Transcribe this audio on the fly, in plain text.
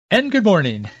And good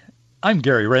morning. I'm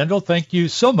Gary Randall. Thank you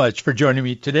so much for joining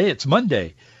me today. It's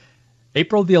Monday,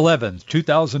 April the 11th,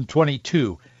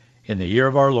 2022, in the year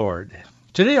of our Lord.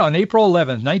 Today on April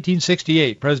 11th,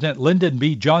 1968, President Lyndon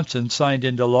B. Johnson signed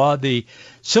into law the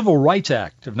Civil Rights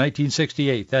Act of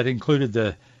 1968. That included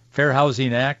the Fair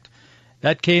Housing Act.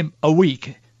 That came a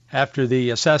week after the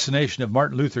assassination of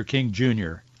Martin Luther King,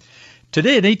 Jr.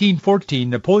 Today in 1814,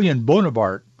 Napoleon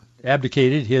Bonaparte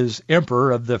abdicated his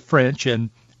emperor of the French and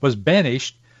was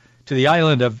banished to the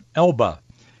island of Elba.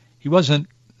 He wasn't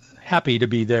happy to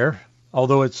be there,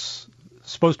 although it's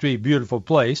supposed to be a beautiful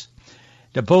place.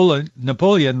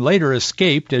 Napoleon later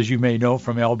escaped, as you may know,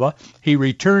 from Elba. He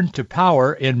returned to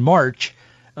power in March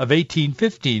of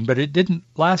 1815, but it didn't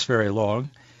last very long.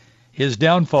 His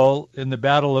downfall in the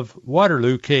Battle of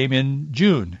Waterloo came in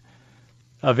June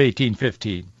of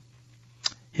 1815.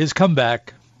 His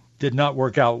comeback did not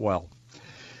work out well.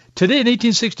 Today in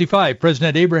 1865,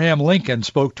 President Abraham Lincoln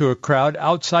spoke to a crowd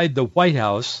outside the White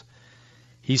House.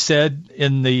 He said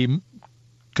in the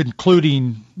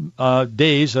concluding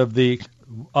days of the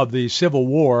Civil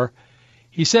War,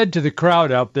 he said to the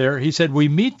crowd out there, he said, "We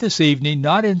meet this evening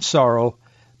not in sorrow,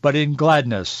 but in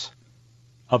gladness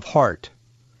of heart."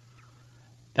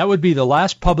 That would be the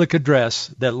last public address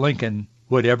that Lincoln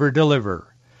would ever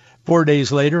deliver. 4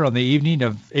 days later, on the evening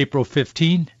of April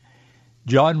 15,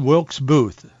 John Wilkes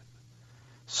Booth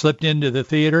slipped into the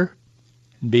theater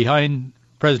behind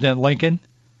President Lincoln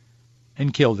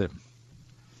and killed him.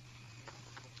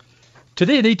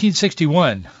 Today in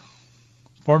 1861,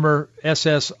 former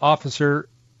SS officer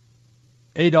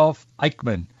Adolf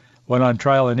Eichmann went on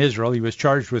trial in Israel. He was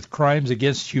charged with crimes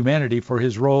against humanity for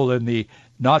his role in the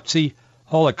Nazi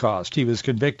Holocaust. He was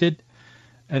convicted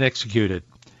and executed.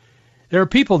 There are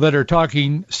people that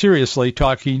are seriously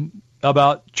talking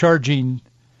about charging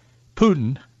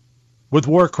Putin with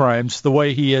war crimes the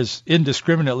way he is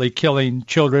indiscriminately killing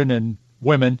children and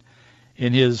women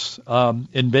in his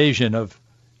invasion of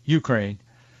Ukraine.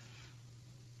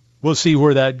 We'll see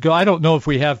where that goes. I don't know if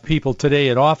we have people today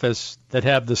in office that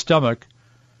have the stomach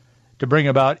to bring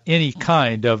about any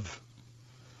kind of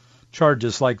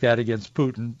charges like that against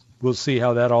Putin. We'll see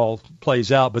how that all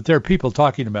plays out, but there are people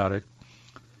talking about it.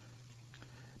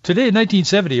 Today in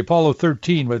 1970, Apollo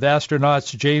 13 with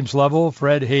astronauts James Lovell,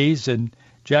 Fred Hayes, and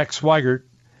Jack Swigert,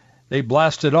 they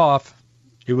blasted off.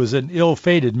 It was an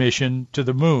ill-fated mission to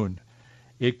the moon.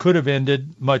 It could have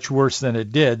ended much worse than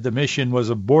it did. The mission was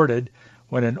aborted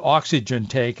when an oxygen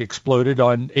tank exploded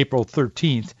on April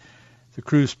 13th. The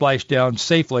crew splashed down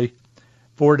safely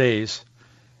 4 days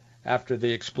after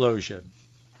the explosion.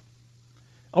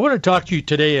 I want to talk to you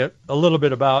today a little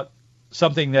bit about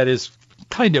something that is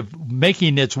kind of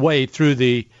making its way through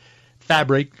the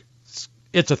fabric.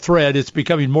 It's a thread. It's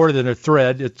becoming more than a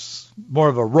thread. It's more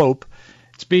of a rope.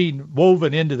 It's being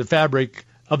woven into the fabric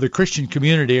of the Christian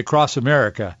community across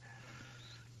America.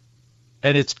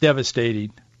 And it's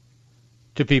devastating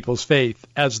to people's faith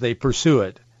as they pursue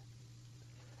it.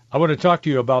 I want to talk to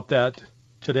you about that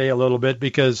today a little bit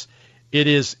because it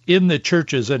is in the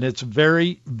churches and it's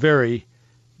very, very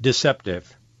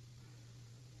deceptive.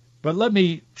 But let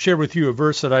me share with you a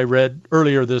verse that I read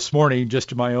earlier this morning,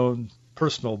 just in my own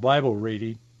personal Bible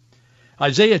reading.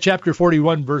 Isaiah chapter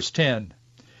 41, verse 10.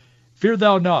 Fear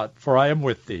thou not, for I am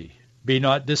with thee. Be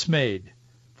not dismayed,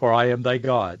 for I am thy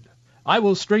God. I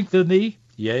will strengthen thee,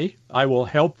 yea, I will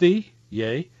help thee,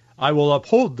 yea, I will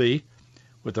uphold thee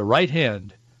with the right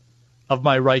hand of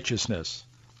my righteousness.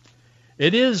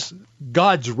 It is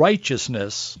God's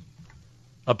righteousness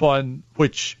upon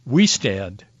which we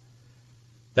stand.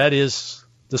 That is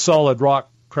the solid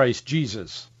rock, Christ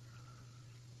Jesus.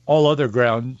 All other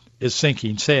ground is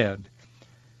sinking sand.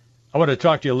 I want to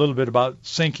talk to you a little bit about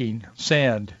sinking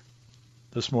sand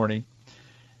this morning.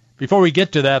 Before we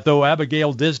get to that, though,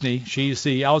 Abigail Disney, she's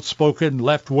the outspoken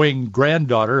left-wing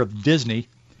granddaughter of Disney,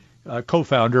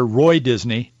 co-founder Roy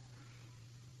Disney,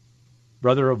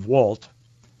 brother of Walt.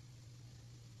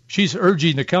 She's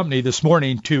urging the company this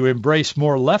morning to embrace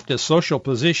more leftist social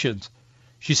positions.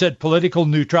 She said political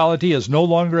neutrality is no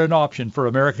longer an option for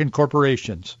American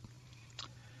corporations.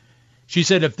 She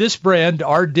said if this brand,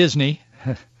 our Disney,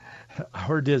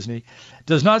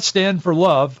 does not stand for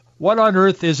love, what on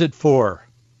earth is it for?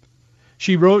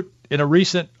 She wrote in a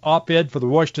recent op-ed for the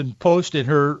Washington Post in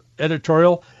her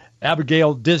editorial,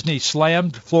 Abigail Disney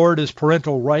slammed Florida's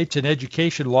parental rights and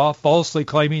education law, falsely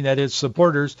claiming that its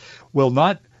supporters will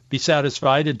not be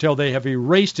satisfied until they have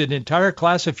erased an entire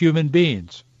class of human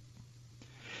beings.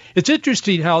 It's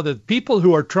interesting how the people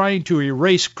who are trying to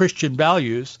erase Christian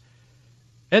values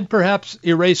and perhaps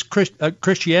erase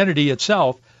Christianity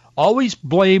itself always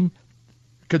blame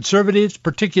conservatives,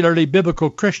 particularly biblical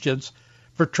Christians,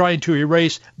 for trying to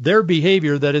erase their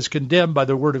behavior that is condemned by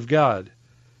the Word of God.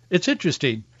 It's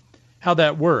interesting how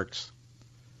that works.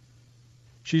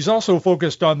 She's also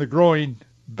focused on the growing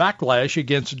backlash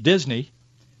against Disney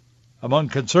among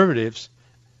conservatives.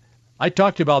 I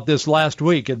talked about this last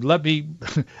week, and let me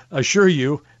assure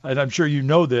you, and I'm sure you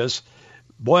know this,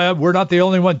 boy, we're not the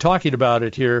only one talking about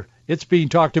it here. It's being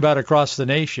talked about across the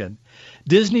nation.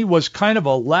 Disney was kind of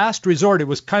a last resort. It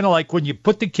was kind of like when you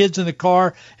put the kids in the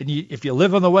car, and if you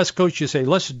live on the West Coast, you say,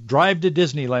 let's drive to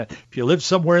Disneyland. If you live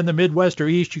somewhere in the Midwest or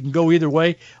East, you can go either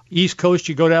way. East Coast,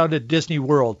 you go down to Disney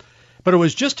World. But it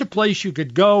was just a place you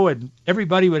could go, and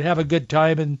everybody would have a good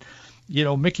time, and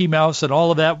Mickey Mouse and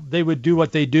all of that, they would do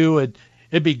what they do, and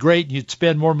it'd be great, and you'd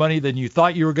spend more money than you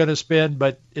thought you were going to spend,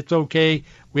 but it's okay.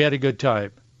 We had a good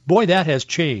time. Boy, that has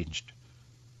changed.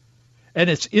 And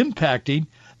it's impacting.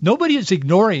 Nobody is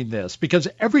ignoring this because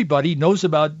everybody knows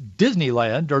about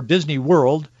Disneyland or Disney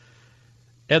World,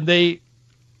 and they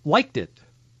liked it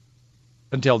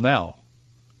until now.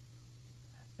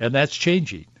 And that's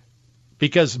changing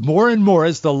because more and more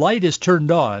as the light is turned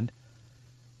on,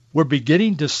 we're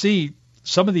beginning to see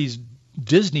some of these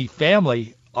Disney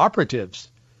family operatives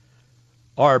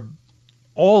are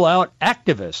all-out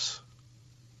activists.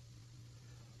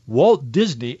 Walt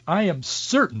Disney, I am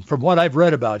certain from what I've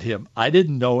read about him, I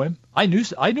didn't know him. I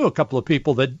knew a couple of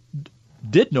people that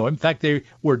did know him. In fact, they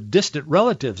were distant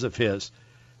relatives of his.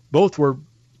 Both were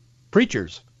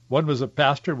preachers. One was a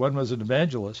pastor, one was an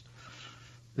evangelist.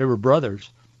 They were brothers.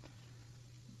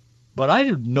 But I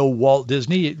didn't know Walt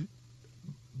Disney.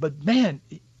 But man,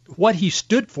 what he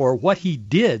stood for, what he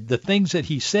did, the things that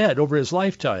he said over his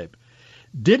lifetime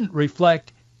didn't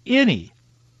reflect any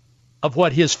of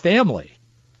what his family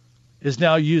is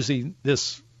now using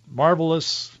this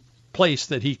marvelous place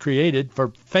that he created for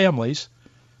families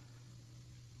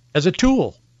as a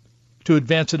tool to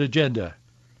advance an agenda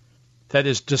that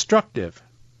is destructive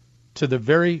to the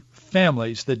very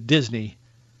families that Disney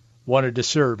wanted to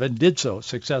serve and did so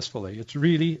successfully. It's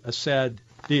really a sad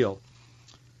deal.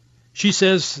 She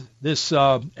says, this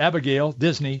Abigail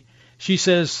Disney, she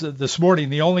says this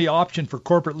morning, the only option for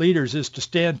corporate leaders is to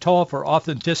stand tall for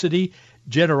authenticity,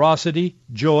 generosity,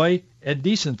 joy, and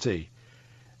decency.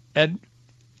 And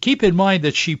keep in mind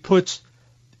that she puts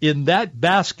in that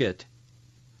basket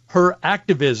her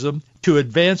activism to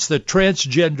advance the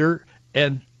transgender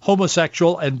and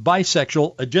homosexual and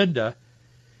bisexual agenda.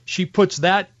 She puts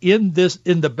that in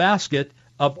the basket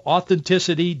of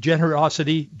authenticity,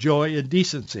 generosity, joy, and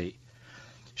decency.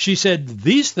 She said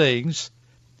these things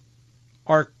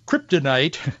are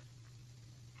kryptonite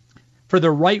for the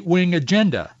right-wing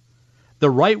agenda. The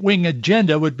right-wing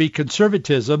agenda would be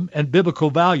conservatism and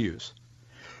biblical values.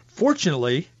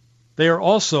 Fortunately, they are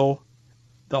also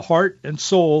the heart and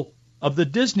soul of the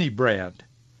Disney brand.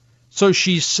 So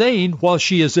she's saying while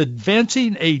she is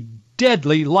advancing a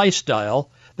deadly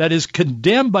lifestyle that is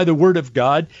condemned by the Word of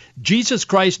God, Jesus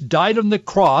Christ died on the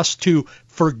cross to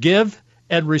forgive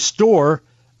and restore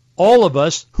all of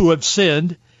us who have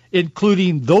sinned,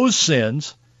 including those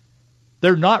sins.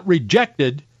 They're not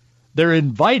rejected. They're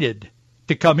invited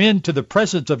to come into the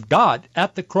presence of God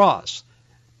at the cross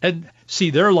and see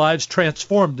their lives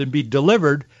transformed and be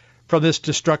delivered from this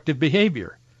destructive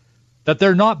behavior that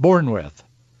they're not born with.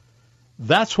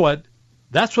 That's what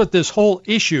this whole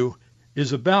issue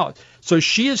is about. So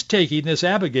she is taking, this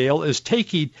Abigail is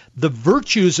taking the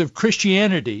virtues of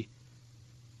Christianity,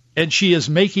 and she is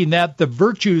making that the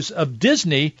virtues of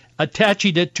Disney,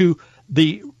 attaching it to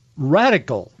the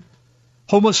radical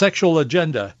homosexual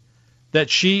agenda that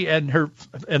she and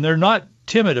they're not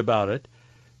timid about it,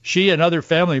 she and other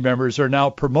family members are now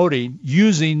promoting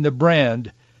using the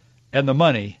brand and the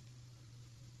money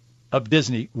of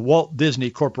Disney, Walt Disney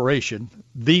Corporation.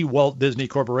 The Walt Disney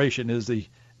Corporation is the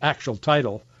actual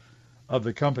title of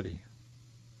the company.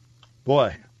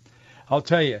 Boy, I'll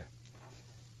tell you,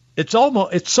 it's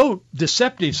so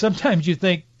deceptive. Sometimes you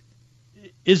think,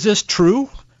 is this true?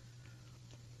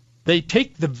 They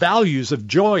take the values of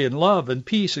joy and love and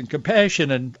peace and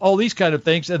compassion and all these kind of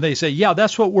things, and they say, yeah,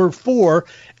 that's what we're for.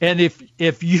 And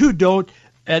if you don't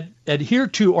adhere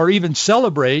to or even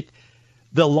celebrate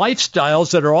the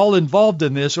lifestyles that are all involved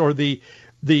in this, or the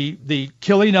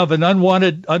killing of an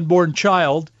unwanted unborn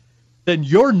child, then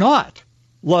you're not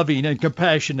loving and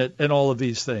compassionate and all of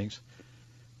these things.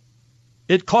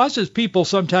 It causes people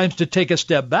sometimes to take a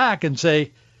step back and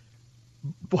say,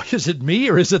 boy, is it me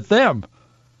or is it them?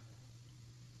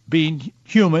 Being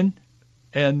human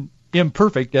and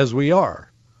imperfect as we are.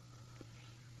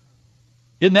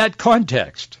 In that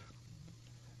context,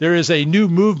 there is a new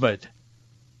movement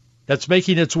that's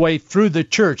making its way through the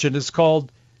church, and it's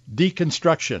called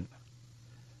deconstruction.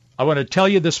 I want to tell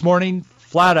you this morning,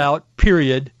 flat out,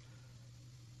 period,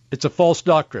 it's a false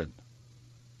doctrine.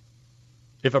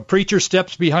 If a preacher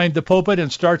steps behind the pulpit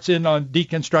and starts in on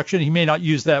deconstruction, he may not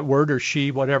use that word, or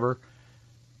she, whatever.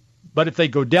 But if they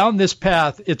go down this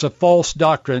path, it's a false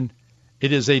doctrine.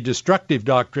 It is a destructive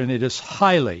doctrine. It is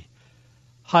highly,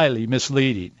 highly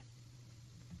misleading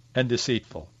and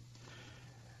deceitful.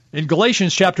 In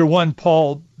Galatians chapter 1,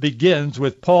 Paul begins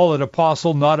with, Paul, an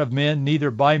apostle, not of men, neither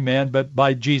by man, but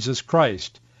by Jesus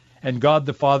Christ, and God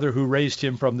the Father who raised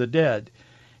him from the dead.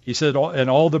 He said, and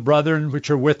all the brethren which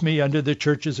are with me under the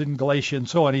churches in Galatia, and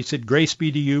so on. He said, grace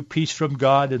be to you, peace from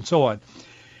God, and so on.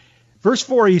 Verse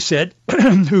 4, he said,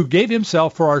 who gave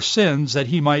himself for our sins that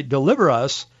he might deliver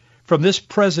us from this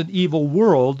present evil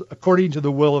world, according to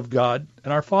the will of God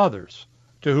and our fathers,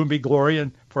 to whom be glory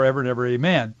and forever and ever.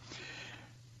 Amen.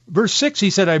 Verse 6,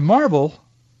 he said, I marvel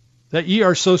that ye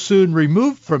are so soon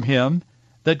removed from him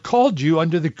that called you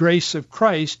unto the grace of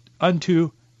Christ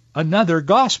unto another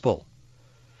gospel.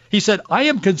 He said, I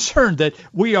am concerned that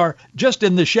we are just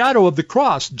in the shadow of the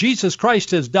cross. Jesus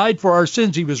Christ has died for our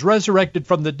sins. He was resurrected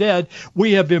from the dead.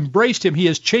 We have embraced him. He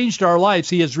has changed our lives.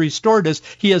 He has restored us.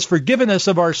 He has forgiven us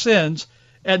of our sins.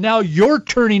 And now you're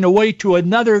turning away to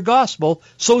another gospel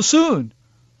so soon.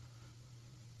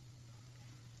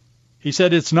 He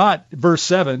said it's not, verse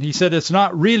 7, he said it's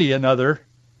not really another,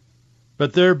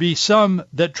 but there be some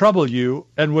that trouble you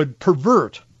and would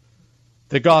pervert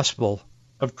the gospel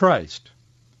of Christ.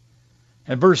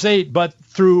 And verse 8, but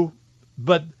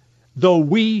though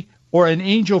we or an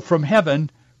angel from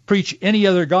heaven preach any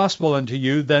other gospel unto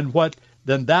you than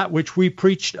that which we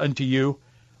preached unto you,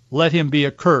 let him be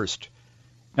accursed.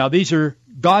 Now these are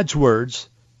God's words.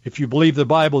 If you believe the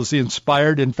Bible is the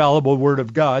inspired, infallible word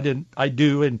of God, and I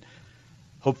do, and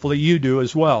hopefully you do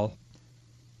as well.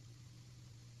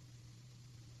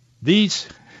 These,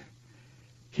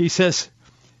 he says,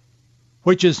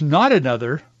 which is not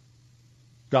another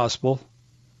gospel,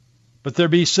 but there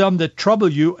be some that trouble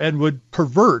you and would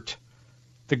pervert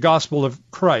the gospel of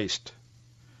Christ.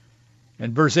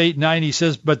 In verse 8 and 9 he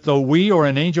says, but though we or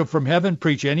an angel from heaven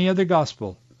preach any other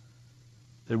gospel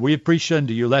that we have preached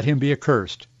unto you, let him be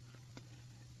accursed.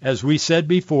 As we said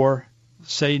before,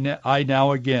 say I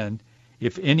now again,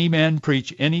 if any man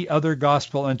preach any other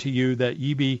gospel unto you that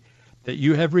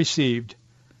you have received,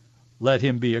 let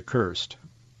him be accursed.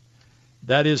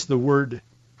 That is the word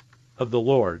of the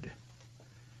Lord.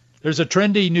 There's a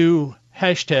trendy new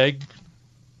hashtag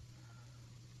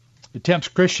that tempts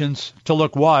Christians to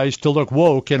look wise, to look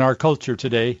woke in our culture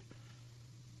today,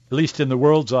 at least in the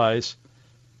world's eyes.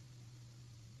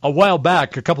 A while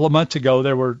back, a couple of months ago,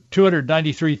 there were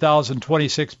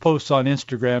 293,026 posts on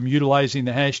Instagram utilizing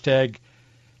the hashtag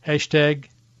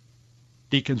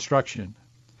deconstruction.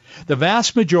 The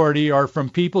vast majority are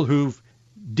from people who've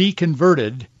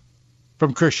deconverted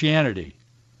from Christianity.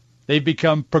 They've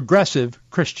become progressive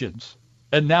Christians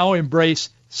and now embrace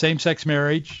same-sex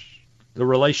marriage, the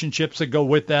relationships that go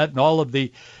with that, and all of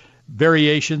the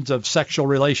variations of sexual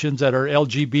relations that are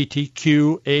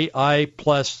LGBTQ, AI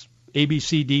plus,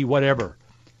 ABCD, whatever.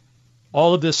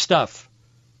 All of this stuff.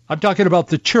 I'm talking about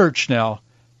the church now,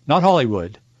 not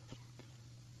Hollywood.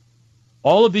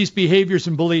 All of these behaviors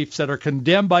and beliefs that are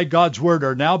condemned by God's word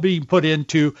are now being put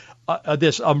into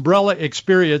this umbrella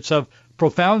experience of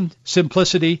profound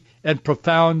simplicity and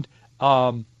profound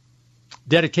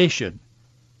dedication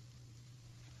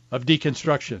of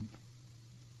deconstruction.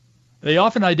 They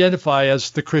often identify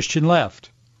as the Christian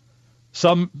left.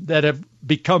 Some that have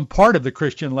become part of the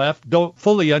Christian left don't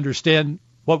fully understand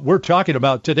what we're talking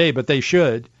about today, but they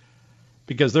should,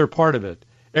 because they're part of it.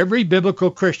 Every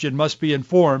biblical Christian must be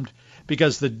informed,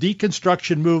 because the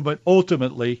deconstruction movement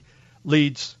ultimately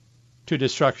leads to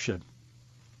destruction.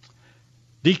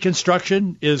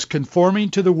 Deconstruction is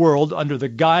conforming to the world under the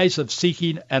guise of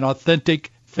seeking an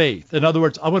authentic faith. In other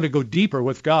words, I want to go deeper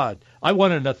with God. I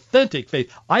want an authentic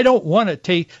faith. I don't want to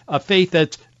take a faith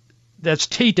that's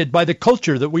tainted by the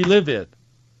culture that we live in.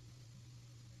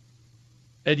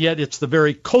 And yet it's the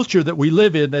very culture that we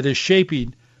live in that is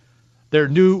shaping their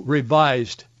new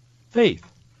revised faith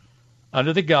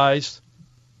under the guise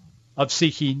of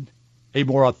seeking a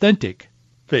more authentic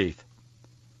faith.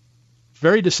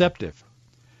 Very deceptive.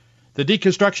 The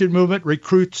deconstruction movement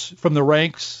recruits from the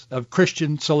ranks of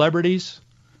Christian celebrities,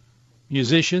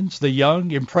 musicians, the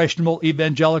young, impressionable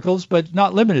evangelicals, but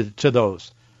not limited to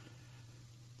those.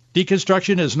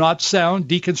 Deconstruction is not sound.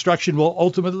 Deconstruction will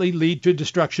ultimately lead to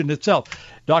destruction itself.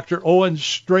 Dr. Owen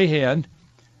Strahan,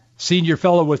 senior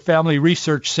fellow with Family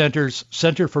Research Center's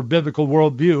Center for Biblical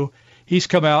Worldview, he's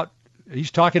come out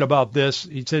he's talking about this.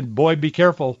 He said, boy, be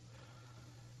careful.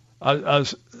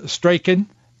 Strachan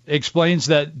explains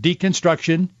that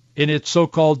deconstruction in its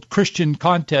so-called Christian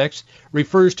context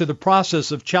refers to the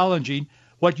process of challenging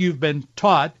what you've been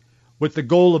taught with the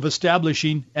goal of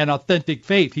establishing an authentic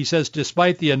faith. He says,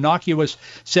 despite the innocuous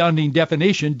sounding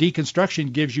definition,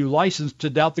 deconstruction gives you license to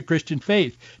doubt the Christian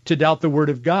faith, to doubt the Word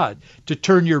of God, to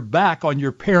turn your back on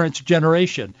your parents'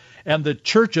 generation and the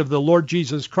Church of the Lord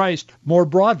Jesus Christ more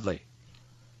broadly.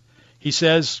 He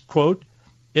says, quote,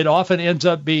 it often ends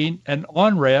up being an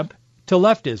on-ramp to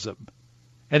leftism,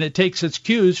 and it takes its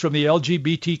cues from the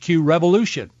LGBTQ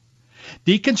revolution.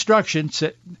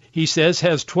 Deconstruction, he says,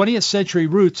 has 20th century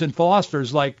roots in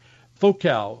philosophers like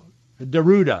Foucault,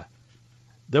 Derrida.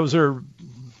 Those are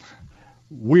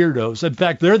weirdos. In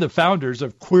fact, they're the founders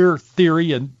of queer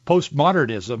theory and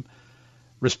postmodernism,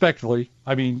 respectfully.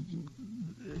 I mean,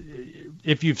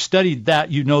 if you've studied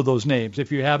that, you know those names.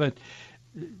 If you haven't,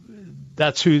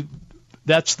 that's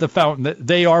the fountain.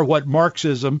 They are what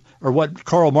Marxism, or what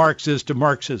Karl Marx is to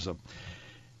Marxism.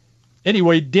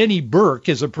 Anyway, Denny Burke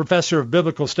is a professor of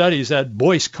biblical studies at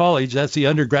Boyce College. That's the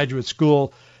undergraduate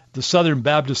school, the Southern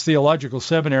Baptist Theological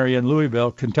Seminary in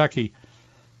Louisville, Kentucky.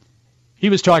 He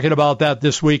was talking about that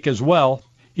this week as well.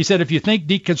 He said, if you think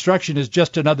deconstruction is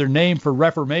just another name for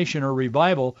reformation or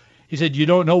revival, he said, you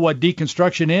don't know what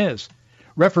deconstruction is.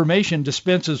 Reformation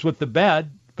dispenses with the bad,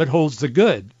 but holds the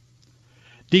good.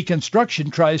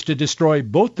 Deconstruction tries to destroy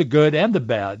both the good and the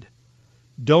bad.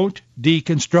 Don't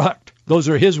deconstruct. Those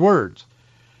are his words.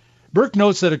 Burke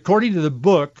notes that according to the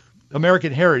book,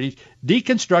 American Heritage,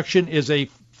 deconstruction is a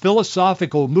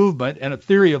philosophical movement and a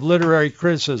theory of literary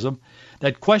criticism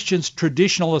that questions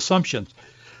traditional assumptions.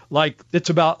 Like, it's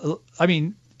about, I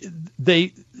mean,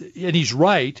 and he's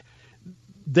right,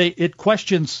 it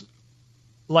questions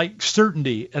like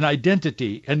certainty and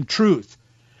identity and truth.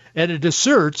 And it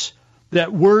asserts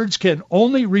that words can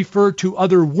only refer to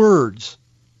other words.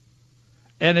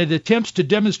 And it attempts to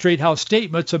demonstrate how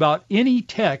statements about any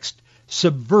text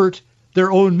subvert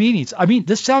their own meanings. I mean,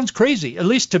 this sounds crazy, at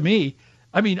least to me.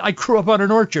 I mean, I grew up on an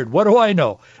orchard. What do I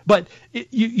know? But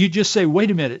you just say,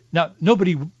 wait a minute. Now,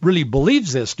 nobody really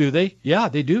believes this, do they? Yeah,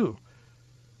 they do.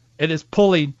 And it's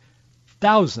pulling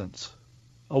thousands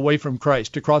away from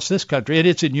Christ across this country. And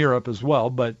it's in Europe as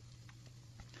well, but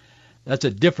that's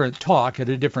a different talk at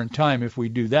a different time if we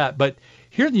do that. But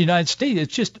here in the United States,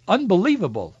 it's just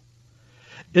unbelievable.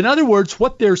 In other words,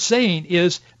 what they're saying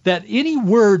is that any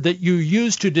word that you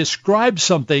use to describe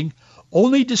something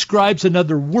only describes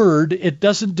another word. It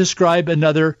doesn't describe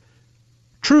another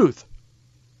truth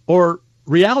or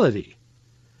reality.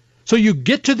 So you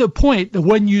get to the point that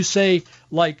when you say,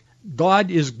 like,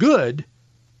 God is good,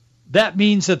 that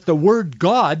means that the word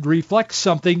God reflects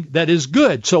something that is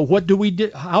good. So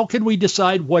how can we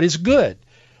decide what is good?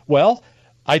 Well,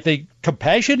 I think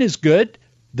compassion is good.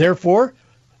 Therefore,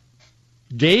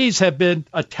 gays have been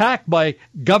attacked by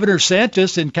Governor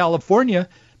Santos in California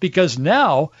because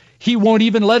now he won't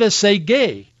even let us say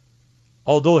gay,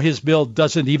 although his bill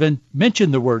doesn't even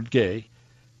mention the word gay.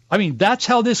 I mean, that's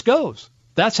how this goes.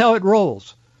 That's how it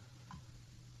rolls.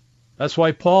 That's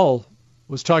why Paul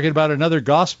was talking about another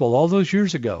gospel all those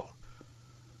years ago.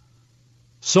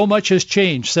 So much has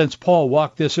changed since Paul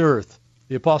walked this earth,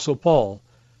 the Apostle Paul,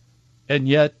 and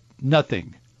yet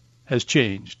nothing has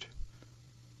changed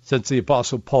since the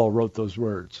Apostle Paul wrote those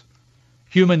words.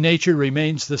 Human nature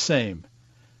remains the same.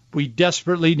 We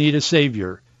desperately need a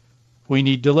Savior. We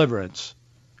need deliverance.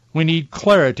 We need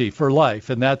clarity for life,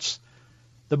 and that's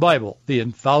the Bible, the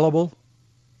infallible,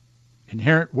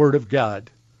 inerrant Word of God,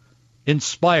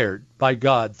 inspired by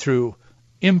God through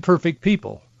imperfect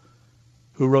people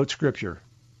who wrote Scripture.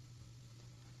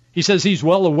 He says he's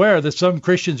well aware that some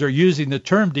Christians are using the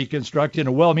term deconstruct in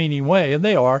a well-meaning way, and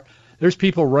they are. There's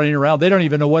people running around. They don't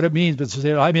even know what it means, but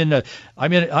say, I'm in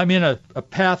a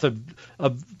path of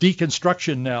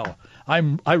deconstruction now.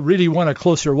 I really want a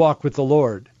closer walk with the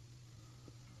Lord.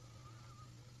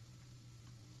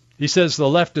 He says the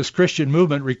leftist Christian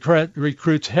movement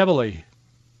recruits heavily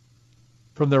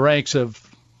from the ranks of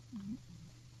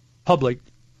public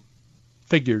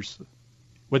figures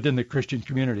within the Christian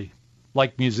community,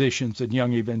 like musicians and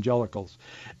young evangelicals.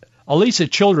 Alisa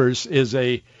Childers is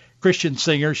a Christian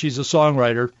singer. She's a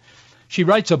songwriter. She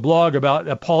writes a blog about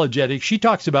apologetics. She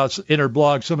talks about in her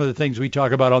blog some of the things we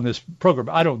talk about on this program.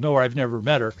 I don't know her. I've never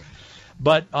met her.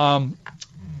 But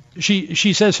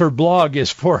she says her blog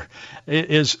is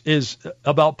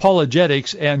about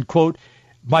apologetics and, quote,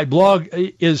 my blog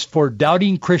is for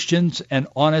doubting Christians and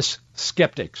honest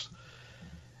skeptics.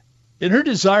 In her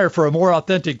desire for a more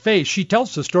authentic faith, she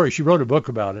tells the story. She wrote a book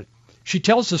about it. she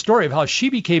tells the story of how she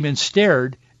became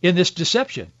ensnared in this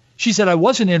deception. She said, I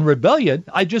wasn't in rebellion.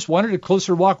 I just wanted a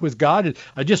closer walk with God. And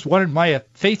I just wanted my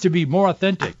faith to be more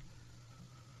authentic.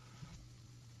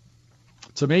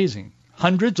 It's amazing.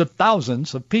 Hundreds of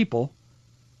thousands of people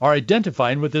are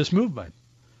identifying with this movement,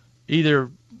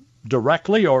 either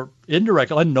directly or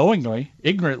indirectly, unknowingly,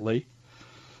 ignorantly.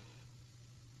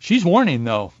 She's warning,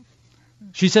 though.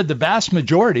 She said the vast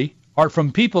majority are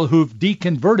from people who've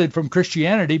deconverted from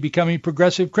Christianity, becoming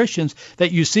progressive Christians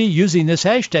that you see using this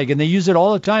hashtag, and they use it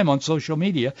all the time on social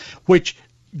media, which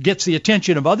gets the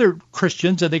attention of other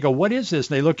Christians, and they go, what is this?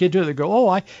 And they look into it, they go,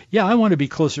 I want to be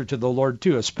closer to the Lord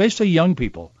too, especially young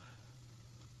people.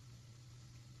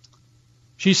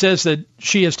 She says that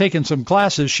she has taken some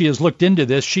classes, she has looked into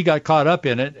this, she got caught up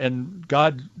in it, and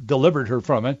God delivered her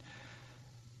from it.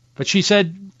 But she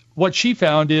said what she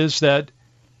found is that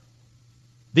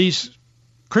these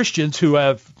Christians who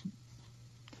have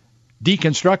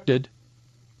deconstructed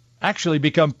actually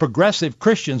become progressive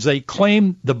Christians. They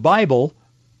claim the Bible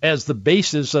as the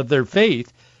basis of their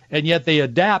faith, and yet they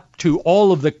adapt to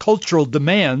all of the cultural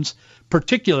demands,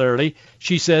 particularly,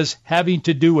 she says, having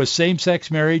to do with same-sex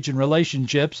marriage and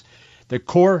relationships, the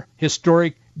core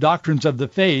historic doctrines of the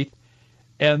faith,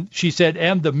 and she said,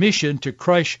 and the mission to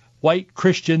crush white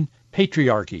Christian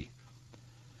patriarchy.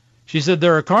 She said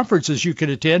there are conferences you could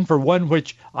attend, for one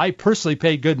which I personally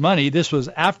paid good money. This was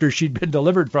after she'd been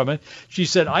delivered from it. She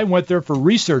said, I went there for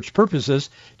research purposes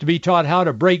to be taught how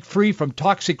to break free from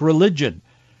toxic religion,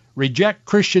 reject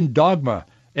Christian dogma,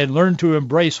 and learn to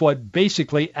embrace what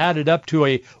basically added up to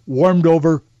a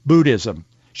warmed-over Buddhism.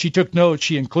 She took notes.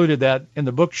 She included that in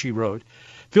the book she wrote.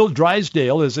 Phil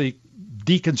Drysdale is a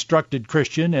deconstructed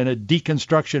Christian and a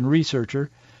deconstruction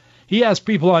researcher. He asked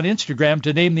people on Instagram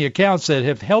to name the accounts that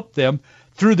have helped them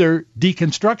through their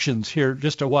deconstructions here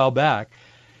just a while back.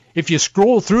 If you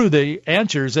scroll through the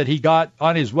answers that he got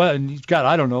on his web, and he's got,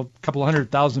 I don't know, a couple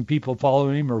 100,000 people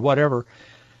following him or whatever,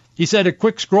 he said a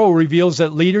quick scroll reveals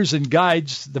that leaders and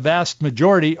guides, the vast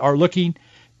majority, are looking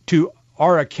to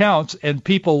our accounts, and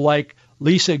people like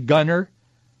Lisa Gunner,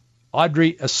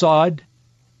 Audrey Assad,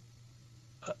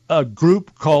 a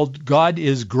group called God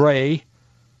is Gray,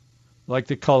 like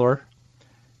the color,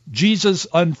 Jesus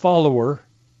Unfollower,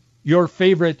 Your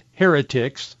Favorite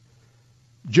Heretics,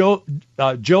 Joe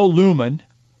Lumen,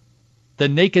 The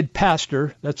Naked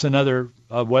Pastor, that's another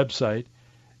website,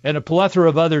 and a plethora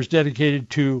of others dedicated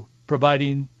to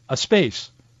providing a space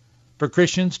for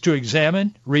Christians to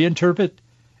examine, reinterpret,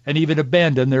 and even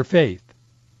abandon their faith.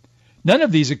 None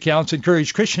of these accounts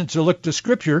encourage Christians to look to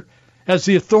Scripture as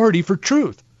the authority for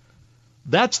truth.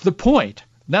 That's the point.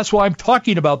 That's why I'm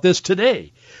talking about this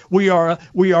today. We are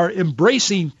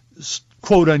embracing,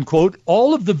 quote unquote,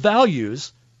 all of the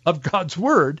values of God's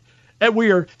Word, and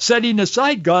we are setting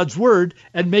aside God's Word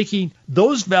and making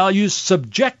those values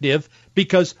subjective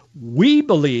because we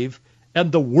believe,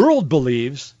 and the world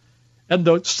believes, and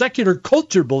the secular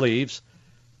culture believes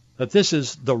that this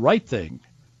is the right thing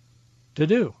to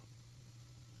do.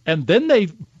 And then they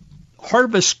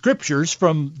harvest scriptures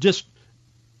from just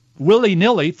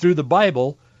willy-nilly through the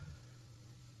Bible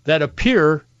that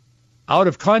appear out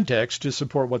of context to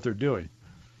support what they're doing.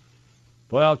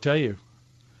 Well, I'll tell you,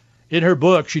 in her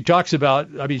book, she talks about,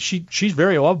 she's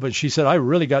very open. She said, I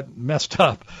really got messed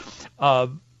up.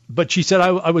 But she said,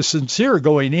 I was sincere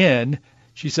going in.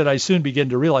 She said, I soon began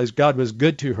to realize God was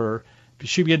good to her.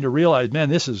 She began to realize, man,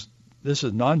 this is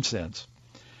nonsense.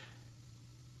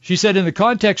 She said, in the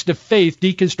context of faith,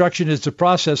 deconstruction is the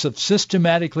process of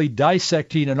systematically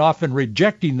dissecting and often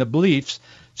rejecting the beliefs,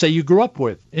 say, you grew up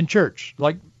with in church,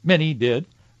 like many did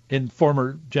in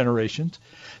former generations.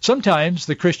 Sometimes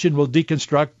the Christian will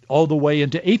deconstruct all the way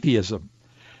into atheism.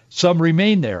 Some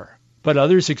remain there, but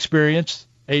others experience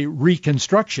a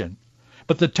reconstruction.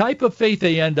 But the type of faith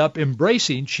they end up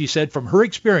embracing, she said, from her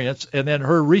experience and then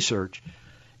her research,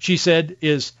 she said,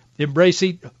 is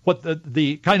embracing what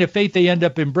the kind of faith they end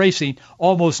up embracing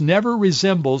almost never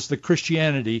resembles the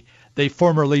Christianity they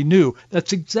formerly knew.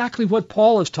 That's exactly what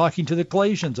Paul is talking to the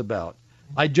Galatians about.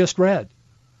 I just read.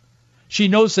 She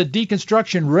knows that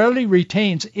deconstruction rarely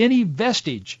retains any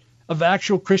vestige of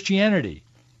actual Christianity.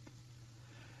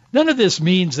 None of this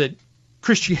means that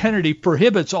Christianity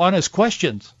prohibits honest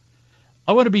questions.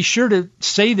 I want to be sure to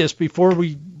say this before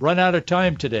we run out of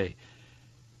time today.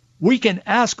 We can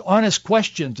ask honest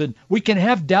questions and we can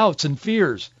have doubts and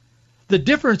fears. The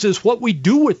difference is what we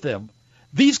do with them.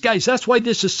 These guys, that's why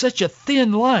this is such a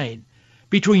thin line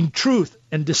between truth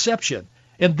and deception.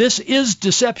 And this is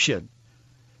deception.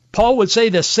 Paul would say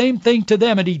the same thing to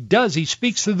them, and he does. He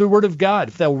speaks through the Word of God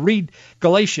if they'll read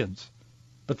Galatians.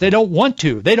 But they don't want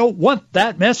to. They don't want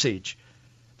that message.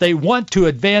 They want to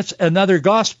advance another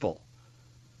gospel.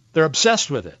 They're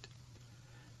obsessed with it.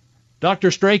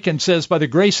 Dr. Strachan says, by the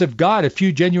grace of God, a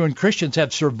few genuine Christians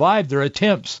have survived their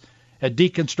attempts at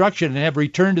deconstruction and have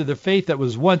returned to the faith that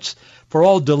was once for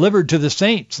all delivered to the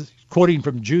saints, quoting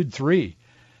from Jude 3.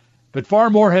 But far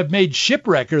more have made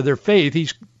shipwreck of their faith.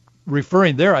 He's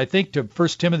referring there, I think, to 1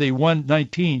 Timothy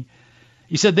 1:19.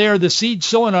 He said, they are the seed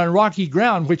sown on rocky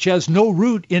ground, which has no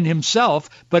root in himself,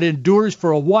 but endures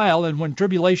for a while, and when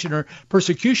tribulation or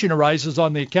persecution arises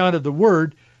on the account of the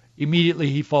word, immediately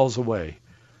he falls away.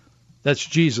 That's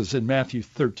Jesus in Matthew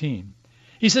 13.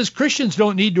 He says Christians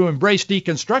don't need to embrace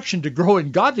deconstruction to grow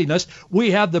in godliness.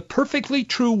 We have the perfectly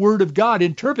true word of God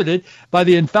interpreted by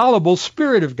the infallible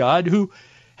Spirit of God who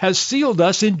has sealed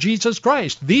us in Jesus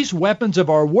Christ. These weapons of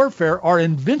our warfare are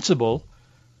invincible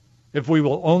if we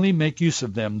will only make use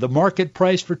of them. The market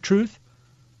price for truth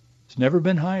has never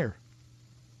been higher.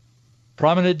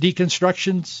 Prominent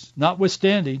deconstructions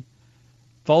notwithstanding,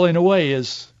 falling away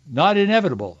is not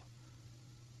inevitable.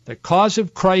 The cause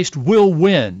of Christ will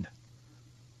win.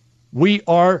 We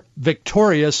are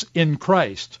victorious in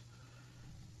Christ.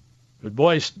 But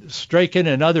boy, Strachan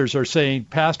and others are saying,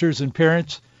 pastors and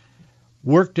parents,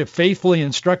 work to faithfully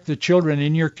instruct the children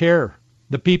in your care,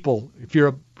 the people, if you're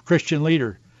a Christian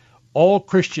leader. All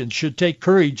Christians should take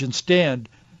courage and stand,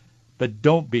 but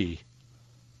don't be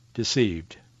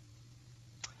deceived.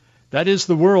 That is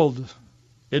the world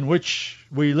in which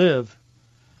we live.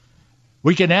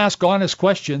 We can ask honest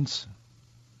questions.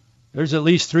 There's at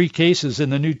least 3 cases in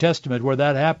the New Testament where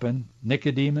that happened.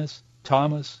 Nicodemus,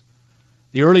 Thomas,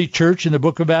 the early church in the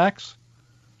book of Acts.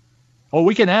 Oh,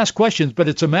 we can ask questions, but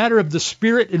it's a matter of the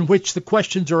spirit in which the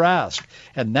questions are asked.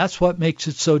 And that's what makes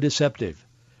it so deceptive.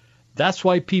 That's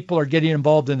why people are getting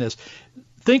involved in this.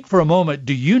 Think for a moment,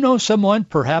 do you know someone,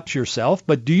 perhaps yourself,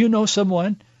 but do you know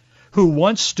someone who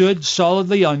once stood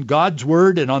solidly on God's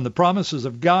word and on the promises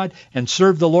of God and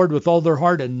served the Lord with all their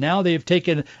heart, and now they have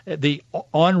taken the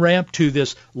on-ramp to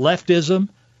this leftism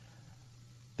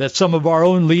that some of our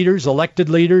own leaders, elected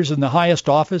leaders in the highest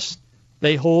office,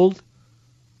 they hold?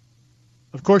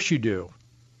 Of course you do.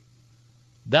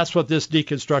 That's what this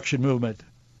deconstruction movement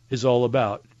is all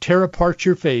about. Tear apart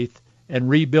your faith and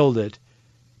rebuild it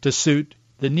to suit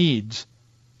the needs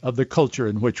of the culture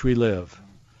in which we live.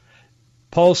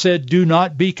 Paul said, do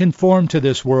not be conformed to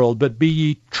this world, but be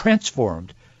ye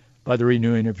transformed by the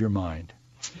renewing of your mind.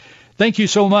 Thank you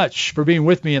so much for being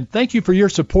with me, and thank you for your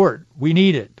support. We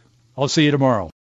need it. I'll see you tomorrow.